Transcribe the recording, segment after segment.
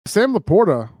Sam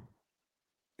LaPorta,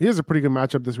 he has a pretty good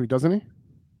matchup this week, doesn't he?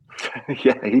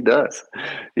 Yeah, he does.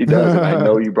 He does, and I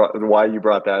know why you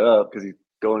brought that up because he's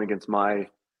going against my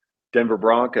Denver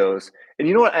Broncos. And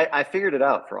you know what? I figured it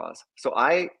out for us. So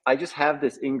I just have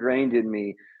this ingrained in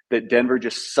me that Denver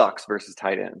just sucks versus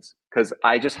tight ends because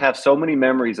I just have so many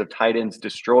memories of tight ends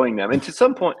destroying them. And to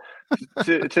some point,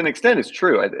 to an extent, it's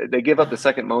true. They give up the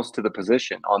second most to the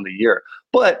position on the year.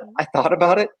 But I thought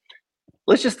about it.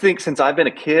 Let's just think since I've been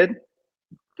a kid,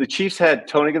 the Chiefs had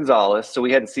Tony Gonzalez, so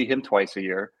we had to see him twice a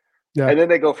year. Yeah. And then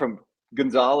they go from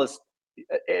Gonzalez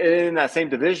in that same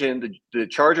division. The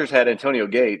Chargers had Antonio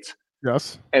Gates.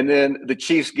 Yes. And then the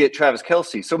Chiefs get Travis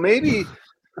Kelce. So maybe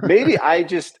I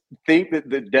just think that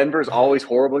the Denver's always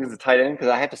horrible against the tight end because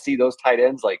I have to see those tight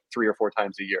ends like 3 or 4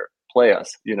 times a year play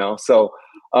us, So,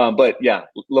 but yeah,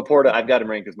 LaPorta, I've got him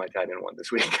ranked as my tight end one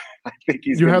this week. I think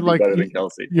he's going to be better than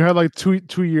Kelce. You had like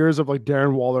two years of like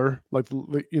Darren Waller,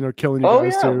 killing you guys. Oh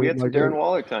yeah, we had some Darren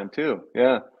Waller time too.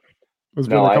 Yeah.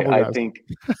 No, I think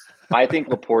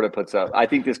LaPorta puts up. I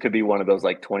think this could be one of those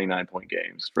like 29-point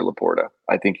games for LaPorta.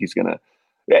 I think he's gonna,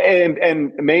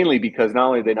 and mainly because not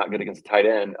only are they not good against the tight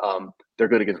end, they're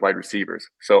good against wide receivers.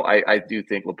 So I do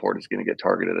think LaPorta is going to get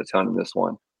targeted a ton in this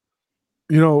one.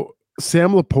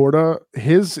 Sam LaPorta,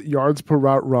 his yards per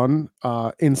route run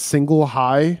in single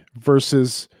high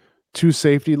versus 2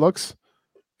 safety looks.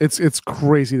 It's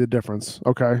crazy the difference.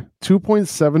 Okay.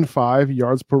 2.75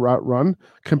 yards per route run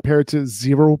compared to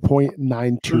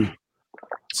 0.92.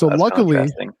 So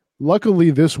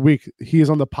luckily this week he is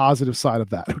on the positive side of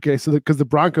that. Okay. So because the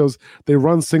Broncos, they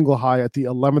run single high at the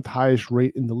 11th highest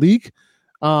rate in the league.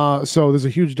 So there's a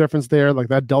huge difference there. Like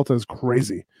that delta is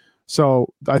crazy.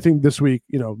 So I think this week,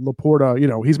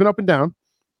 LaPorta, he's been up and down.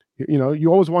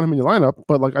 You always want him in your lineup,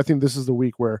 but like I think this is a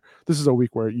week where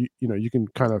you can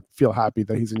kind of feel happy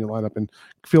that he's in your lineup and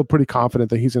feel pretty confident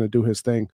that he's going to do his thing.